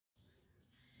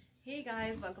Hey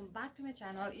guys, welcome back to my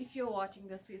channel. If you're watching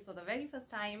this piece for the very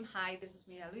first time, hi, this is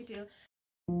Meera Luitel.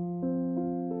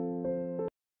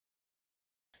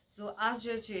 So आज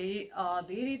चाहिँ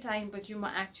धेरै time पछि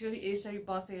म actually यसरी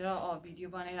बसेर video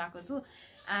बनाइरहेको छु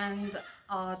and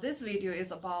this video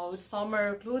is about summer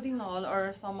clothing haul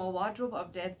or summer wardrobe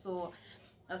update. So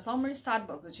summer start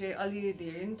भएको चाहिँ अलि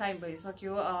धेरै नै टाइम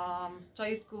भइसक्यो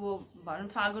चैतको भनौँ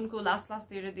फागुनको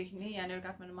लास्टतिरदेखि नै यहाँनिर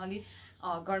काठमाडौँमा अलि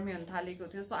गर्मी हुन थालेको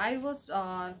थियो so I was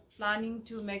planning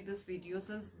to make this video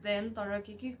since then तर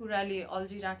के कुराले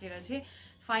अल्झिराखेर चाहिँ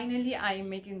finally I am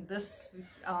making this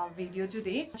video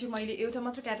today चाहिँ मैले एउटा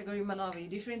मात्र क्याटेगोरीमा नभए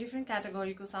डिफ्रेन्ट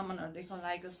क्याटेगोरीको सामानहरू देखाउन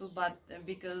लागेको छु but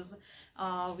because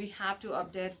we have to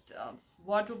update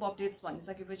wardrobe updates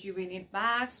भनिसकेपछि we need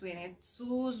bags, we need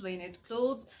shoes, we need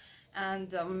clothes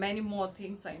and many more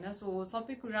things हैन so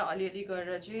सबै कुरा अलिअलि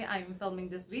गरेर चाहिँ I am filming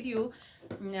this video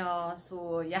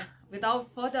so yeah without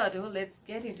further ado let's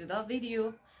get into the video.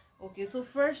 Okay, so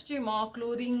first चाहिँ म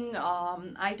clothing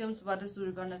items बाट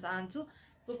सुरु गर्न चाहन्छु.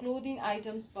 So clothing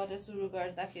items बाट सुरु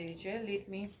गर्दाखेरि चाहिँ let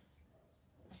me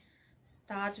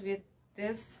start with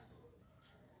this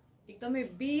एकदमै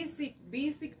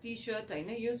बेसिक टी-शर्ट हैन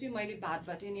यो चाहिँ मैले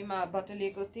भातभटेनीमा बाट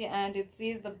लिएको थिएँ and it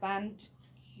says the band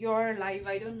your life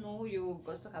I don't know यो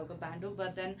कस्तो खालको ब्यान्ड हो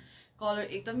but then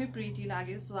कलर एकदमै प्रिटी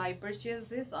लाग्यो so I purchased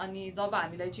this अनि जब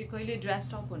हामीलाई चाहिँ कहिले ड्रेस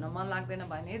टप हुन मन लाग्दैन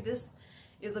भने this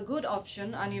is a good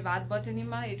option अनि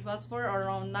भातभटेनीमा it was for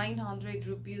around 900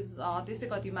 rupees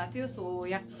त्यसै कतिमा थियो so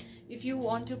yeah if you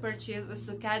want to purchase this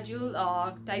the casual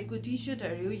type को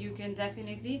टी-शर्टहरु you can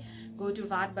definitely go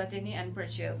to Bhatbhateni and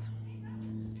purchase.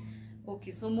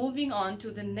 Okay, so moving on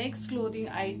to the next clothing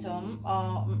item.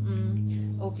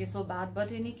 Okay, so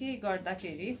Bhatbhateni के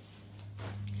गर्दाखेरि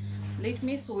let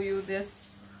me show you this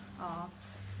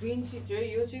green cheater.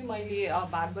 यो चाहिँ मैले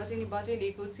भातभटेनीबाटै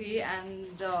लिएको थिएँ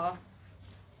and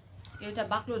एउटा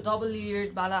बाक्लो डबल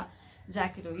लेयर्ड वाला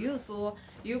ज्याकेट हो यो सो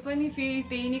यो पनि फेरि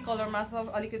त्यही नै कलरमा छ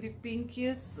अलिकति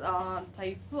पिङ्किश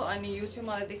टाइपको अनि यो चाहिँ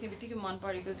मलाई देख्ने बित्तिकै मन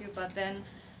परेको थियो बट देन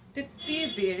त्यति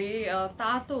धेरै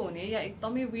तातो हुने या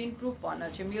एकदमै विन्ड प्रुफ भन्न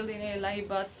चाहिँ मिल्दैन यसलाई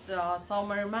बट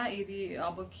समरमा यदि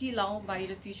अब के लाउँ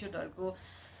बाहिर टी सर्टहरूको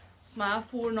उसमा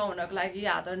फोर नहुनको लागि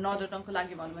हातहरू नडटाउनको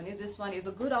लागि भन्नु भने this one is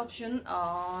a good option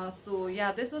so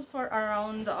yeah this was for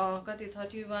around कति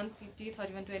 3150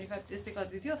 3125 त्यस्तै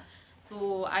कति थियो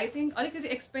सो आई थिङ्क अलिकति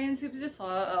एक्सपेन्सिभ चाहिँ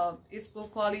छ यसको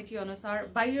क्वालिटी अनुसार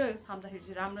बाहिर छाम्दाखेरि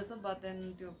चाहिँ राम्रो छ बट देन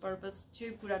त्यो पर्पस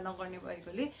चाहिँ पुरा नगर्ने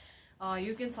भएकोले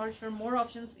you can search for more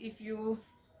options if you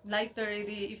like the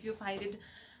if you find it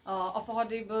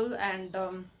affordable and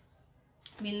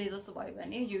मिल्ने जस्तो भयो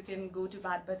भने you can go to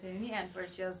Bhatbhateni and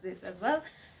purchase this as well.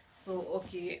 So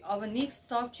okay, अब next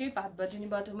टप चाहिँ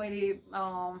भातभटेनीबाट मैले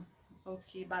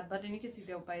ओके भातभटेनी के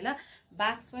सिधै पहिला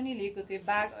ब्याग्स पनि लिएको थिएँ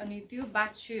ब्याग अनि त्यो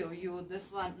ब्याग चाहिँ हो यो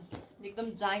दिस वान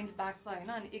एकदम जाइन्ट ब्याग छ हैन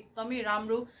अनि एकदमै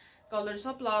राम्रो कलर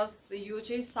छ प्लस यो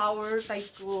चाहिँ सावर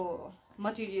टाइपको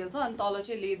मटेरियल छ अनि तल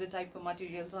चाहिँ लेदर टाइपको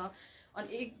मटेरियल छ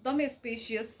अनि एकदमै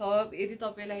स्पेसियस छ यदि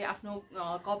तपाईलाई आफ्नो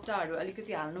कपडाहरू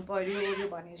अलिकति हाल्नु पर्यो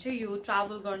भने चाहिँ यो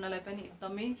ट्राभल गर्नलाई पनि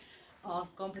एकदमै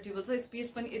कम्फर्टेबल छ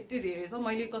स्पेस पनि यति धेरै छ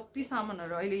मैले कति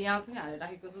सामानहरू अहिले यहाँ पनि हालेर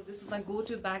राखेको छु this is my go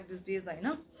to bag this days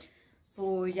हैन सो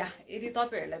या यदि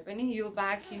तपाईहरुलाई पनि यो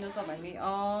ब्याग किन्नु छ भने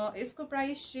यसको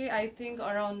प्राइस चाहिँ आई थिंक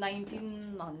अराउन्ड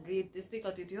 1900 त्यस्तै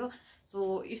कति थियो so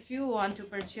if you want to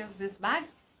purchase this bag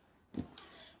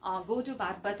go to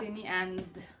Bhatbhateni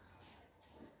and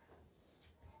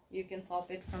you can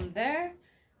shop it from there.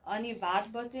 अनि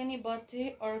Bhatbhateni बाटे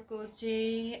अर्को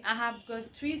चाहिँ I have got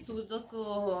 3 shoes जसको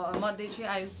मध्ये चाहिँ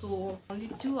I saw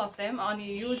only 2 of them अनि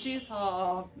यो चाहिँ छ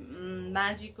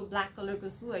म्याजिकको ब्ल्याक कलरको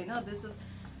सु हैन दिस इज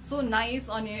सो नाइस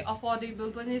अनि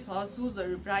अफोर्डेबल पनि छ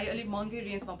सुजहरु प्राय अलि महँगै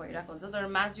रेन्जमा भइराको हुन्छ तर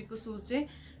म्याजिकको सुज चाहिँ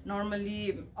नर्मली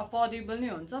अफोर्डेबल नै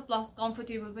हुन्छ प्लस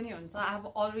कम्फर्टेबल पनि हुन्छ I have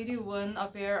already one a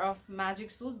pair of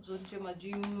magic shoes जुन चाहिँ म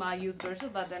जिममा युज गर्छु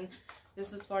but then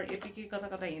this is for यतिकै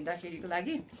कता हिँड्दाखेरिको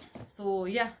लागि so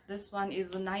yeah this one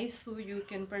is a nice सु you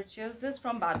can purchase this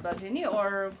from भातभटेनी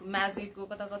और म्याजिकको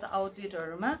कता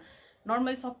आउटलेटहरुमा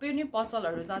नर्मली सबै नै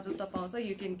पसलहरु जहाँ जुत्ता पाउँछ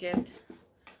you can get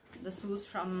the shoes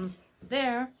from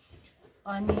there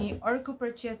अनि अर्को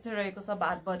पर्चेस चाहिँ रहेको छ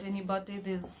भातभटेनीबाट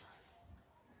दिस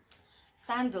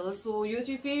स्यान्डल सो यो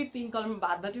चाहिँ फेरि पिङ्क कलरमा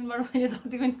भातभटेनीबाट मैले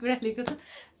जति पनि कुरा लिएको छु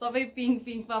सबै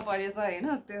पिङ्कमा परेछ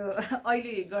हैन त्यो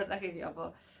अहिले गर्दाखेरि अब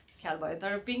ख्याल भयो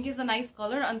तर pink is a nice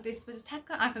colour अनि त्यसपछि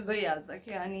ठ्याक्क आँखा गइहाल्छ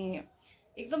कि अनि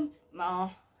एकदम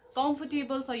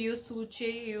कम्फर्टेबल छ यो सु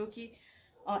चाहिँ यो कि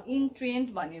इन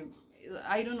ट्रेन्ड भने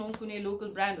आई डोन्ट नो कुनै लोकल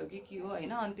ब्रान्ड हो कि के हो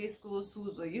हैन अनि त्यसको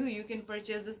सुज हो यो यु क्यान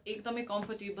पर्चेस दिस एकदमै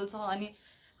कम्फर्टेबल छ अनि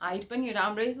हाइट पनि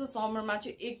राम्रै छ समरमा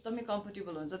चाहिँ एकदमै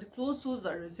कम्फर्टेबल हुन्छ त्यो क्लोज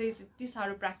सुजहरु चाहिँ त्यति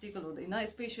साह्रो प्र्याक्टिकल हुँदैन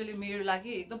स्पेशली मेरो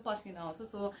लागि एकदम पस्किन आउँछ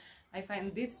so I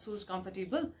find this shoes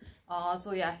comfortable.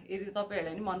 So yeah, यदि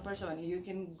तपाईहरुलाई नि मन पर्छ भने you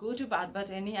can go to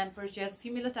Bhatbhateni and purchase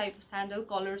similar type of sandal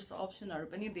colors optionहरु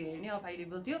पनि धेरै नै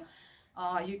available थियो.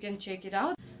 You can check it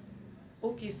out.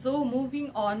 Okay, so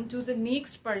moving on to the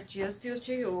next purchase. त्यो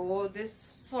चाहिँ हो this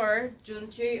shirt जुन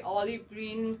चाहिँ olive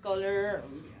green color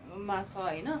मा छ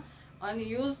हैन. अनि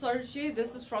यो shirt चाहिँ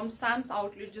this is from Sam's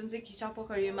outlet जुन चाहिँ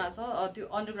खिचापोखरीमा छ त्यो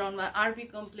underground मा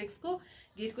RP complex को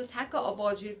गेट को ठ्याक्क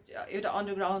अपोजिट एउटा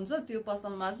अन्डरग्राउन्ड छ त्यो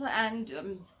पसलमा छ and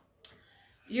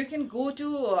you can go to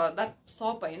that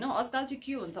shop हैन आजकल चाहिँ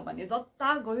के हुन्छ भने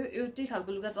जता गयो एउटै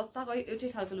खालको लुगा जता गयो एउटै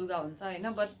खालको लुगा हुन्छ हैन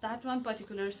but that one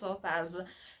particular shop has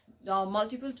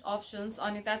multiple options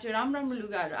अनि त्यहाँ चाहिँ राम्रो राम्रो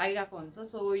लुगाहरू आइरहेको हुन्छ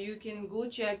so you can go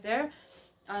check there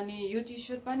अनि यो टी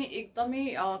सर्ट पनि एकदमै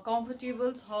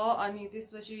कम्फर्टेबल छ अनि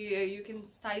त्यसपछि you can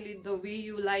style it the way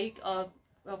you like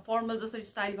formal जसरी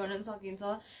स्टाइल गर्न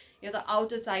सकिन्छ या त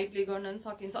आउटर टाइपले गर्न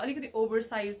सकिन्छ अलिकति ओभर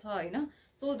साइज छ हैन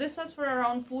so this was for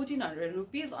around 1400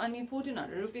 rupees अनि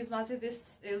 1400 रुपीज मा चाहिँ this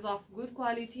is of good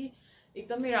quality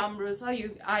एकदमै राम्रो छ you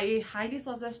I highly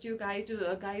suggest you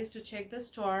guys to check the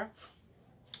store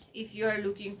if you are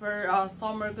looking for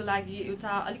समरको लागि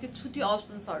एउटा अलिकति छुट्टी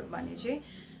अप्सन्सहरु भने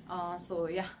चाहिँ so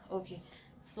yeah okay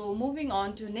So moving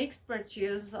on to next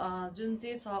purchase जुन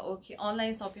चाहिँ छ ओके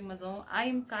अनलाइन शपिङमा जाउँ I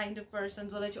am kind of person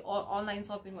जसलाई चाहिँ अनलाइन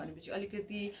शपिङ भनेपछि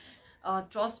अलिकति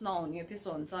ट्रस्ट नहुने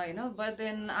त्यसो हुन्छ हैन but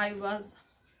then I was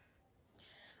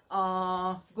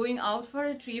going out for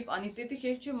a trip अनि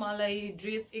त्यतिखेर चाहिँ मलाई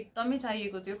ड्रेस एकदमै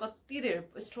चाहिएको थियो कति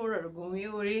धेरै स्टोरहरू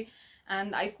घुम्यो ओरे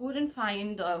and I couldn't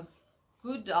find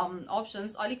good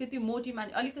options अलिकति मोटी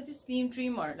माने अलिकति स्लिम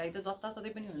ट्रिमहरूलाई त जताततै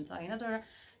पनि हुन्छ हैन तर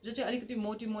जो चाहिँ अलिकति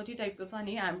मोटी मोटी टाइपको छ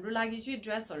नि हाम्रो लागि चाहिँ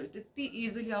ड्रेसहरू त्यति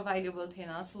इजिली अभाइलेबल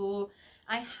थिएन so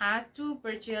I had to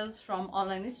purchase from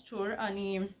online store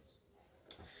अनि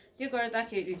त्यो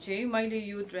गर्दाखेरि चाहिँ मैले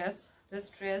यो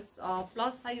दिस ड्रेस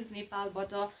प्लस साइज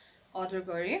नेपालबाट अर्डर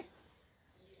गरेँ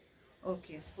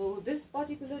okay so this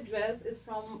particular dress is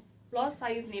from plus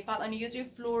size Nepal अनि यो चाहिँ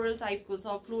फ्लोरल टाइपको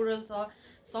छ फ्लोरल छ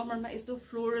समरमा यस्तो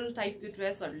फ्लोरल टाइपको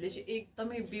ड्रेसहरूले चाहिँ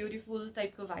एकदमै ब्युटिफुल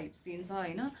टाइपको भाइब्स दिन्छ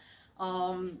हैन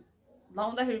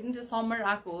लाउँदाखेरि पनि त्यो समर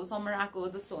आएको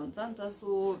जस्तो हुन्छ नि त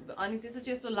सो अनि त्यसो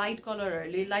चाहिँ यस्तो लाइट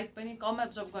कलरहरूले लाइट पनि कम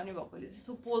एब्जर्ब गर्ने भएकोले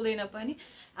त्यस्तो पोल्दैन पनि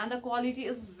and the quality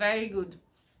is very good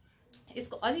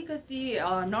यसको अलिकति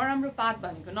नराम्रो पार्ट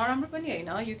भनेको नराम्रो पनि हैन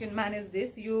यु क्यान म्यानेज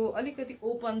दिस यो अलिकति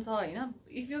ओपन छ हैन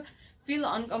इफ यु फिल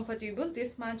अनकम्फर्टेबल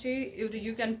त्यसमा चाहिँ एउटा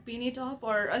you can pin it up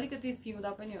or अलिकति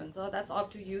सिउँदा पनि हुन्छ that's up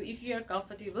to you if you are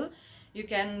comfortable you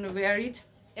can where it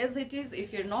as it is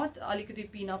if your not अलिकति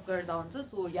पिन अप गर्दा हुन्छ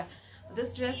so yeah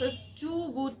this dress is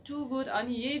to good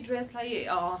अनि यही ड्रेसलाई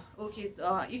okay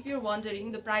if your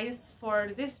wondering the price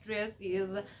for this dress is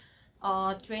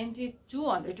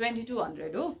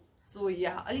 2200 हो so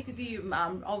या अलिकति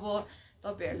अब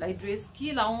तपाईहरुलाई dress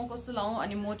के लाउँ कस्तो लाउँ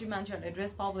अनि मोटी मान्छेहरुले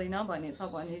ड्रेस पाउँदैन भने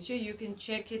चाहिँ you can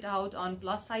check it out on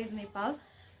plus size Nepal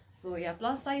so yeah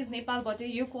plus size नेपालबाट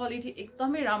यो क्वालिटी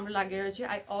एकदमै राम्रो लागेर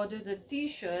चाहिँ I order the T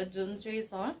short जुन चाहिँ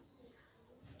छ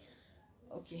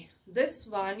ओके दिस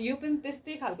वान यो पनि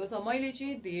त्यस्तै खालको छ मैले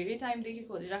चाहिँ धेरै टाइमदेखि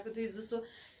खोजिरहेको थिएँ जस्तो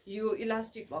यो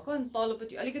इलास्टिक भएको अनि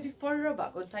तलपट्टि अलिकति फर्र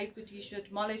भएको टाइपको टी सर्ट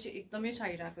मलाई चाहिँ एकदमै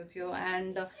चाहिरहेको थियो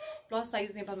एन्ड प्लस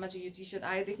साइज नेपालमा चाहिँ यो टी सर्ट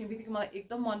आयो देख्ने बित्तिकै मलाई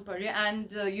एकदम मन पर्यो एन्ड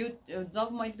यो जब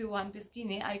मैले त्यो वान पिस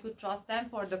किनेँ I could trust them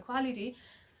for the quality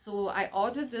so I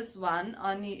order this one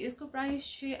अनि यसको प्राइस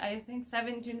चाहिँ आई थिङ्क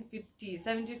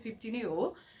 1750 नै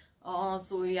हो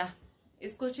सो या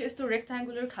यसको चाहिँ यस्तो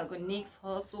रेक्ट्याङ्गुलर खालको नेक छ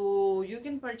so you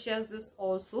can purchase this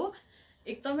also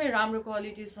एकदमै राम्रो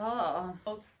क्वालिटी छ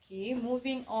Okay,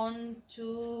 moving on to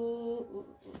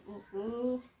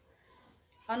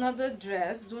another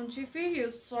dress जुन चाहिँ फेरि यो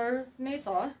सर्ट नै छ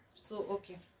सो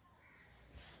ओके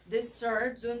दिस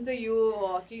सर्ट जुन चाहिँ यो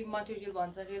के मटेरियल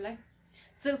भन्छ अरे यसलाई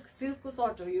सिल्कको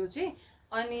सर्ट हो यो चाहिँ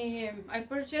अनि आई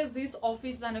पर्चेज दिस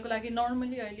अफिस जानको लागि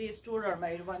नर्मली अहिले स्टोरहरुमा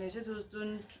हेर्नु भने चाहिँ जुन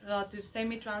त्यो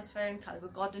सेमी ट्रान्सपेरेन्ट खालको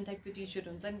कटन टाइपको टी सर्ट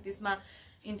हुन्छ नि त्यसमा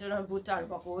इन्टरनल बुट्टाहरु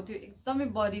भएको हो त्यो एकदमै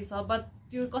बडी छ बट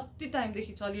त्यो कति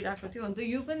टाइमदेखि चलिरहेको थियो अन्त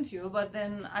यो पनि थियो but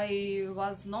then I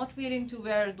was not willing to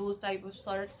wear those type of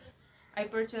shirts I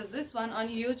purchase this one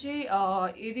अनि यो चाहिँ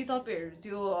यदि तपाईहरु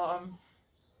त्यो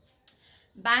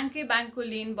ब्याङ्कको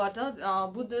लेनबाट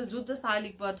जुद्ध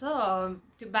शालिगबाट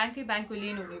त्यो ब्याङ्कको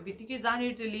लेन हुने बित्तिकै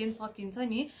जहाँनिर त्यो लेन सकिन्छ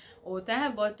नि हो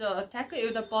त्यहाँबाट ठ्याक्कै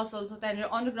एउटा पसल छ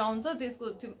त्यहाँनिर अन्डरग्राउन्ड छ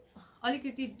त्यसको त्यो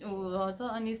अलिकति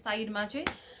छ अनि साइडमा चाहिँ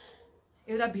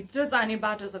एउटा भित्र जाने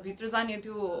बाटो छ, भित्र जाने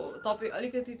त्यो तपाईँ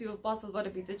अलिकति त्यो पसलबाट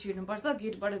भित्र छिर्नुपर्छ,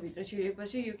 गेटबाट भित्र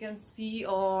छिरेपछि यु क्यान सी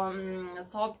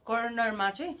सब कर्नरमा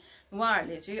चाहिँ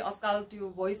उहाँहरूले चाहिँ आजकल त्यो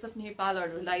भोइस अफ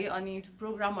नेपालहरूलाई अनि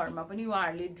प्रोग्रामहरूमा पनि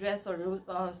उहाँहरूले ड्रेसहरू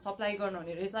सप्लाई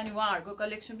गर्नुहुने रहेछ अनि उहाँहरूको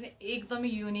कलेक्सन पनि एकदमै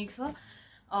युनिक छ।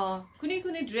 कुनै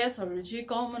कुनै ड्रेसहरू चाहिँ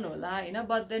कमन होला होइन,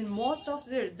 but then most of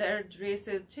there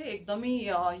dresses चाहिँ एकदमै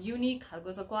युनिक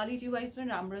खालको छ, क्वालिटी वाइज पनि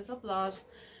राम्रो छ, प्लस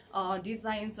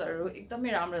डिजाइन्सहरू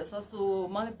एकदमै राम्रो छ। सो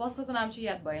मलाई पसलको नाम चाहिँ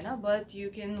याद भएन, but you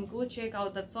can go check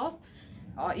out the shop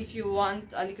if you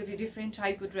want अलिकति डिफ्रेन्ट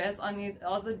टाइपको ड्रेस। अनि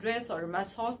अझ ड्रेसहरूमा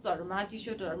सर्ट्सहरूमा टी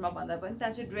सर्टहरूमा भन्दा पनि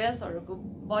त्यहाँ चाहिँ ड्रेसहरूको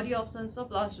बडी अप्सन्स छ,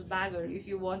 प्लस ब्यागहरू if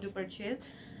you want to purchase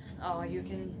you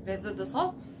can visit the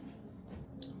shop.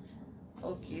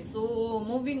 Okay, so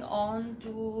moving on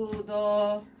to the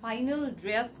final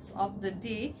dress of the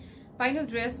day. Final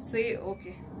dress say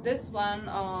okay, this one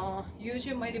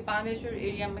usually my Bangalore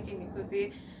area ma kineko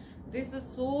चाहिँ this is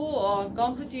so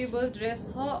comfortable dress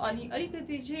छ अनि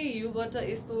अलिकति चाहिँ युबाट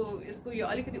यसको यो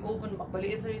अलिकति open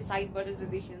भएकोले यसरी साइडबाट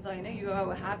चाहिँ देखिन्छ हैन, you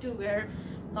have to wear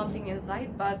something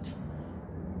inside, but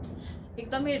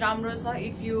एकदमै राम्रो छ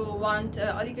इफ यु वान्ट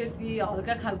अलिकति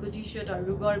हल्का खालको टी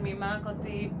सर्टहरू गर्मीमा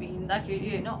कतै हिँड्दाखेरि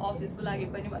होइन अफिसको लागि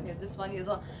पनि भने this one is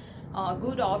a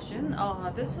good option.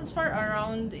 This was for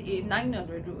around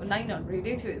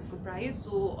 900 थियो यसको प्राइस।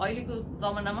 सो अहिलेको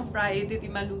जमानामा प्रायः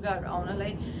त्यतिमा लुगाहरू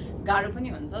आउनलाई गाह्रो पनि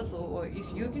हुन्छ। So if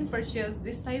you can purchase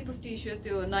this type of T short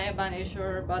त्यो नयाँ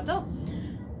बानेश्वरबाट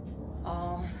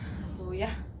सो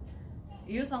या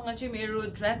योसँग चाहिँ मेरो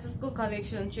ड्रेसेसको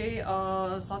कलेक्सन चाहिँ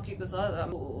सकेको छ।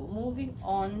 Moving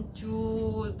on to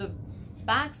the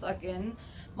bags again,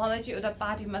 मलाई चाहिँ एउटा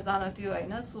पार्टीमा जान थियो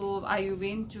होइन, सो आई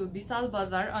वेन्ट टु विशाल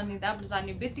बजार अनि त्यहाँबाट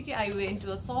जाने बित्तिकै I went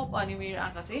to a shop अनि मेरो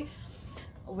आँखा चाहिँ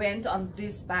went on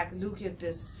this bag. Look at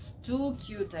this, to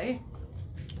cute है,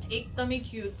 एकदमै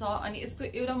क्युट छ। अनि यसको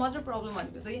एउटा मात्र प्रब्लम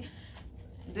भनेको चाहिँ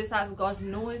this has got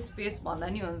no space भन्दा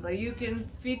नि हुन्छ, you can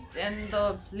fit in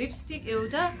the lipstick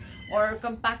एउटा और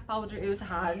कम्प्याक्ट पाउडर एउटा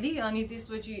हाली अनि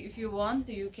त्यसपछि if you want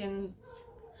you can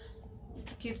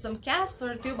keep some cash.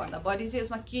 तर त्योभन्दा बढी चाहिँ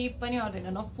यसमा केही पनि अट्दैन,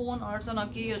 न फोन अट्छ न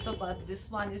केही अट्छ, but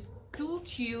this one is to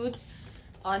cute.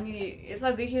 अनि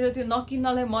यसलाई देखेर त्यो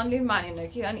नकिन्नलाई मनले मानेन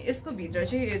कि। अनि यसको भित्र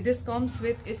चाहिँ दिस कम्स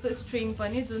विथ यस्तो स्ट्रिङ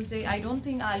पनि जुन चाहिँ I don't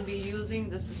think I will be using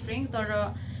this string, तर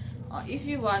if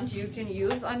you want you can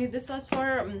use. अनि दिस वाज फर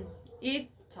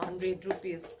 800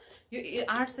 रुपिज, यो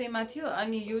 800मा थियो।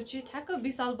 अनि यो चाहिँ ठ्याक्क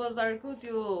विशाल बजारको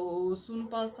त्यो सुन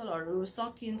पसलहरू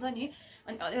सकिन्छ नि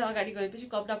अनि अलि अगाडि गएपछि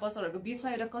कपडा पसलहरूको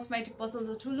बिचमा एउटा कस्मेटिक पसल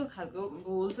छ, ठुलो खालको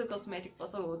होलसेल कस्मेटिक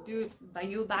पसल हो त्यो।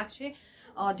 यो ब्याग चाहिँ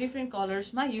different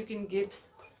कलर्समा you can get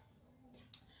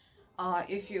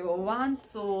if you want.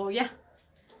 So या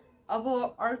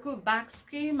अब अर्को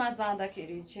ब्याग्सकैमा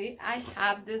जाँदाखेरि चाहिँ I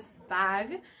have this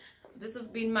bag, this is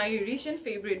been my recent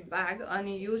favourite bag.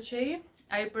 अनि यो चाहिँ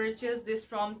आई पर्चेज दिस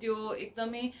फ्रम त्यो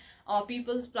एकदमै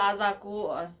पिपल्स प्लाजाको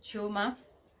छेउमा,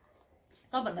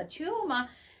 सबभन्दा छेउमा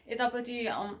यतापट्टि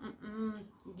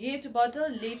गेटबाट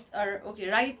लेफ्ट ओके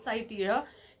राइट साइडतिर,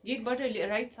 गेटबाट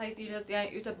राइट साइडतिर त्यहाँ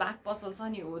एउटा ब्याग पसल छ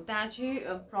नि हो, त्यहाँ चाहिँ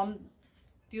फ्रम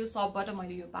त्यो सपबाट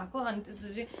मैले यो पाएको। अनि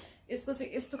त्यसपछि चाहिँ यसको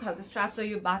चाहिँ यस्तो खालको स्ट्र्याप छ,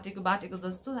 यो बाटेको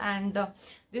जस्तो। And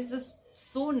this is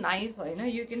so nice होइन,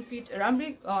 यु क्यान फिट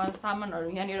राम्रै सामानहरू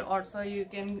यहाँनिर अट्छ, यु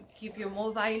क्यान किप यो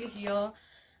मोबाइल हियर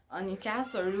अनि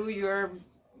क्यासहरू, यो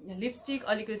लिपस्टिक,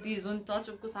 अलिकति जुन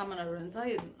टचअपको सामानहरू हुन्छ,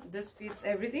 दिस फिट्स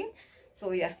एभ्रिथिङ।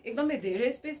 सो या एकदमै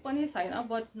धेरै स्पेस पनि छैन,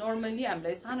 बट नर्मली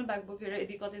हामीलाई सानो ब्याग बोकेर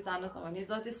यदि कतै जानु छ भने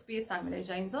जति स्पेस हामीलाई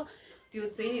चाहिन्छ त्यो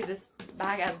चाहिँ this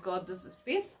bag has got this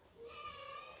space.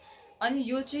 अनि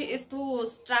यो चाहिँ यस्तो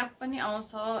स्ट्र्याप पनि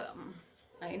आउँछ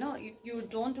होइन, if you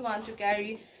don't want to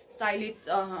carry style it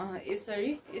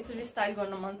यसरी स्टाइल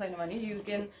गर्न मन छैन भने यु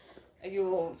क्यान यो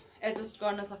एडजस्ट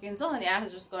गर्न सकिन्छ अनि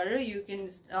एडजस्ट गरेर you can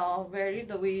where it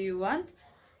the way you want.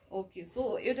 Okay,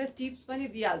 so एउटा टिप्स पनि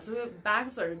दिइहाल्छु,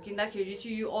 ब्याग्सहरू किन्दाखेरि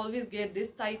चाहिँ you always get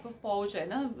this type of pouch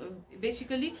होइन।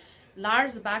 बेसिकली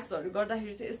लार्ज ब्याग्सहरू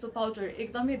गर्दाखेरि चाहिँ यस्तो पाउचहरू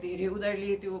एकदमै धेरै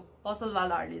उनीहरूले त्यो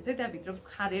पसलवालाहरूले चाहिँ त्यहाँभित्र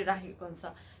खाँदै राखेको हुन्छ।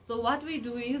 So what we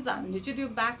do is हामीले चाहिँ त्यो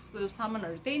ब्याग्सको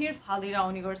सामानहरू त्यहीँनिर फालेर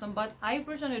आउने गर्छौँ, but I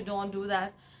personally don't do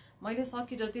that. मैले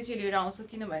सकि जति चाहिँ लिएर आउँछु,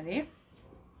 किनभने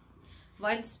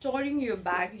while storing your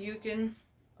bag you can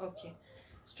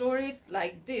store it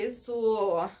like this। so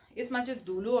यसमा चाहिँ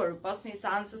धुलोहरू पस्ने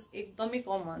चान्सेस एकदमै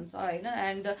कम हुन्छ होइन,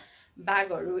 एन्ड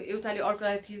ब्यागहरू एउटाले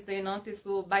अर्कोलाई थिच्दैन,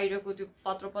 त्यसको बाहिरको त्यो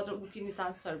पत्र उक्किने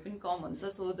चान्सेसहरू पनि कम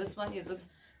हुन्छ। So this one is a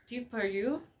tip for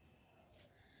you.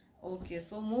 Okay,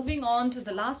 so moving on to the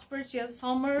last purchase,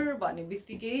 summer भन्ने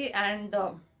बित्तिकै एन्ड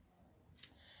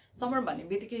Summer भन्ने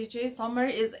बित्तिकै चाहिँ summer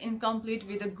is incomplete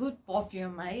with a good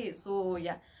perfume है. So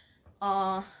yeah,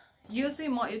 यो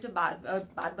चाहिँ म एउटा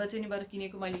भातबटनीबाट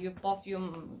किनेको मैले यो परफ्युम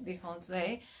देखाउँछु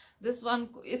है. This one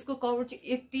यसको कभर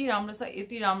चाहिँ यति राम्रो छ,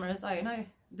 यति राम्रो छ हैन.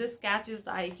 This catches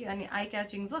the eye कि अनि eye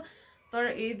catching छ. तर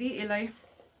यदि यसलाई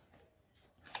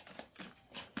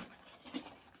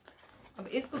अब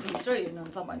यसको भित्र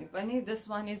हेर्नुहुन्छ भने पनि this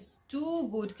one is too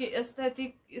good कि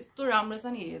एस्थेटिक यस्तो राम्रो छ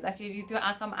नि, हेर्दाखेरि त्यो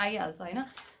आँखामा आइहाल्छ हैन.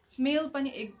 स्मेल पनि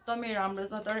एकदमै राम्रो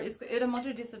छ. तर यसको एउटा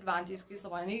मात्रै डिसएडभान्टेज के छ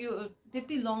भने यो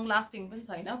त्यति लङ लास्टिङ पनि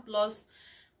छैन. प्लस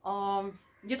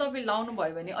यो तपाईँ लाउनु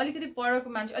भयो भने अलिकति परको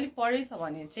मान्छे अलिक परै छ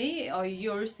भने चाहिँ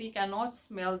your C can not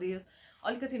smell this,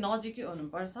 अलिकति नजिकै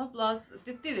हुनुपर्छ. प्लस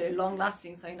त्यति धेरै लङ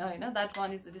लास्टिङ छैन हैन. That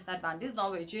one is the disadvantage.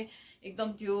 नभए चाहिँ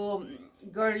एकदम त्यो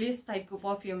गर्लिस टाइपको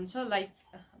परफ्युम छ, लाइक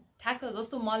ठ्याक्क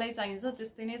जस्तो मलाई चाहिन्छ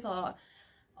त्यस्तै नै छ.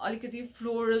 अलिकति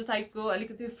फ्लोरल टाइपको,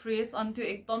 अलिकति फ्रेस, अनि त्यो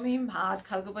एकदमै हार्ड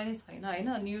खालको पनि छैन हैन.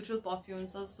 न्यूट्रल परफ्युम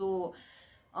छ. So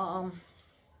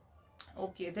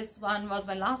okay, this one was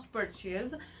my last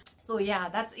purchase. So yeah,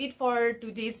 that's it for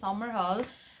today's summer haul.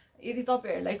 यदि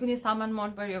तपाईहरुलाई कुनै सामान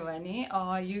मन पर्यो भने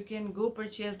you can go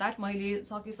purchase that. मैले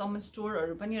सकेसम्म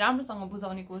स्टोरहरु पनि राम्रोसँग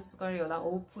बुझाउने कोसिस गरे होला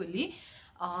hopefully.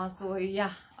 So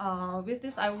yeah, with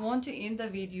this I want to end the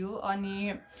video.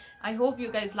 And I hope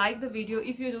you guys like the video.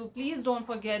 If you do, please don't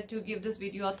forget to give this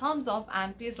video a thumbs up,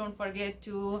 and please don't forget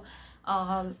to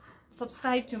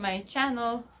subscribe to my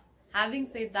channel. Having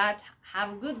said that,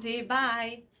 have a good day.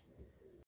 Bye.